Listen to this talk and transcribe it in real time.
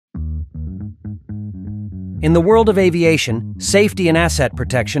In the world of aviation, safety and asset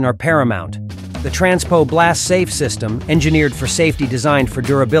protection are paramount. The Transpo Blast-Safe system, engineered for safety, designed for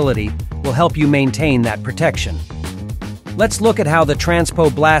durability, will help you maintain that protection. Let's look at how the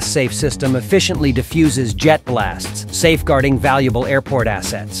Transpo Blast-Safe system efficiently diffuses jet blasts, safeguarding valuable airport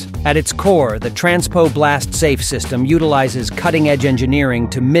assets. At its core, the Transpo Blast-Safe system utilizes cutting-edge engineering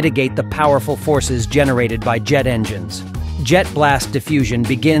to mitigate the powerful forces generated by jet engines. Jet blast diffusion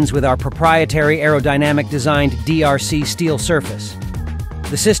begins with our proprietary aerodynamic-designed DRC steel surface.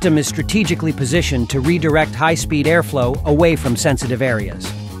 The system is strategically positioned to redirect high-speed airflow away from sensitive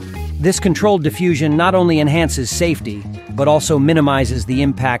areas. This controlled diffusion not only enhances safety, but also minimizes the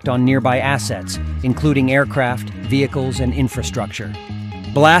impact on nearby assets, including aircraft, vehicles, and infrastructure.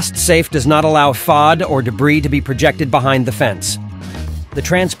 Blast-Safe does not allow FOD or debris to be projected behind the fence. The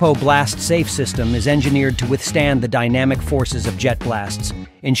Transpo Blast-Safe system is engineered to withstand the dynamic forces of jet blasts,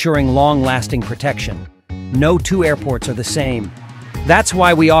 ensuring long-lasting protection. No two airports are the same. That's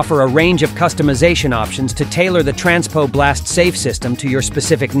why we offer a range of customization options to tailor the Transpo Blast-Safe system to your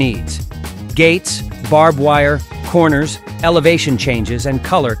specific needs. Gates, barbed wire, corners, elevation changes, and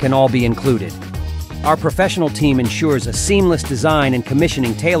color can all be included. Our professional team ensures a seamless design and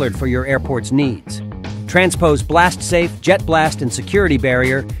commissioning tailored for your airport's needs. Transpo's Blast-Safe, Jet Blast, and Security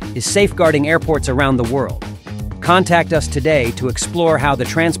Barrier is safeguarding airports around the world. Contact us today to explore how the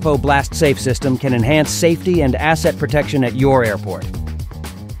Transpo Blast-Safe system can enhance safety and asset protection at your airport.